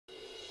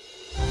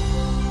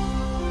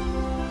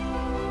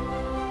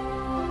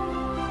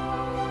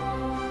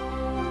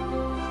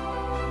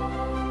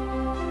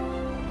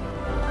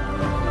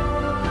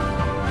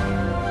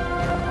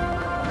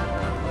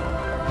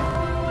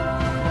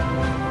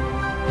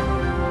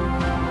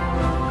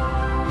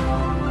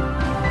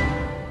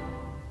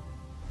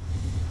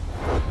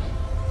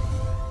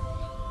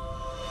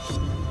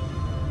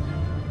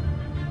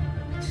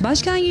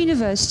Başkent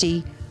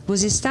University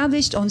was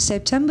established on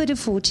September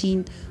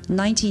 14,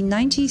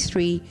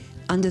 1993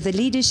 under the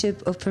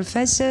leadership of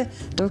Professor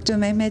Dr.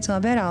 Mehmet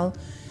Haberal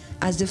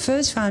as the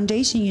first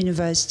foundation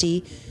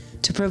university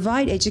to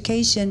provide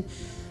education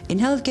in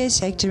healthcare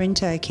sector in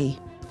Turkey.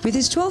 With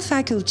its 12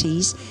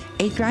 faculties,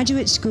 8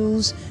 graduate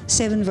schools,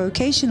 7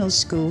 vocational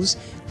schools,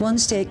 1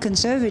 state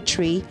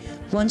conservatory,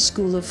 1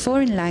 school of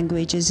foreign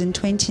languages and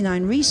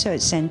 29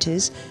 research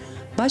centers,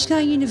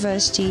 Başkent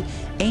University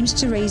aims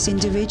to raise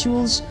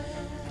individuals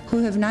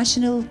who have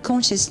national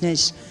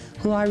consciousness,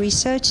 who are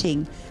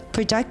researching,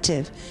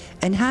 productive,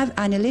 and have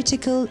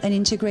analytical and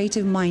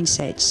integrative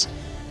mindsets,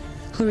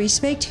 who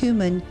respect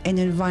human and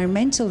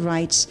environmental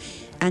rights,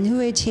 and who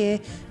adhere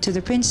to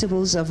the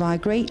principles of our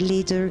great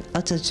leader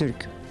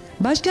Atatürk.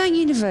 Başkent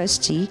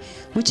University,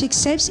 which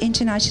accepts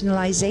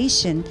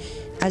internationalization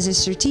as a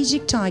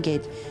strategic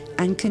target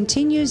and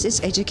continues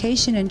its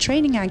education and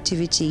training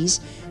activities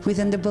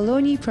within the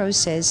Bologna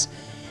process,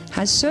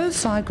 has so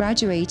far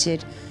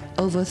graduated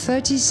over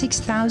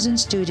 36,000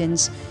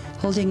 students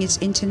holding its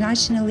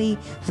internationally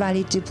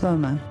valid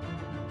diploma.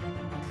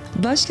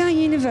 Başkent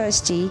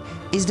University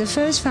is the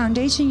first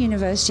foundation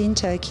university in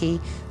Turkey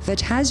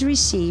that has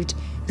received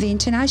the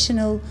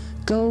international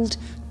gold,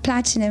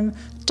 platinum,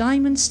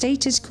 diamond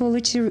status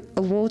quality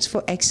awards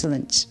for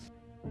excellence.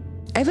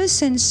 Ever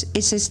since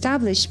its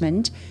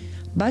establishment,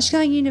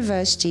 Başkent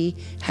University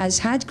has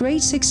had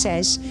great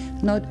success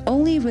not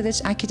only with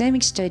its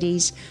academic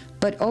studies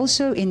but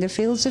also in the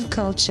fields of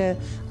culture,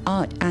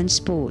 art and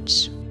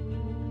sports.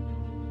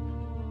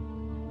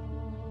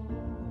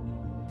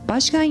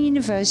 Başkent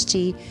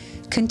University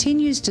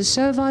continues to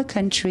serve our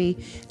country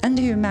and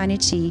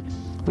humanity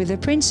with the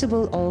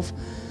principle of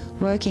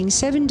working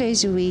 7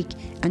 days a week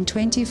and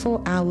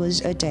 24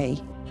 hours a day.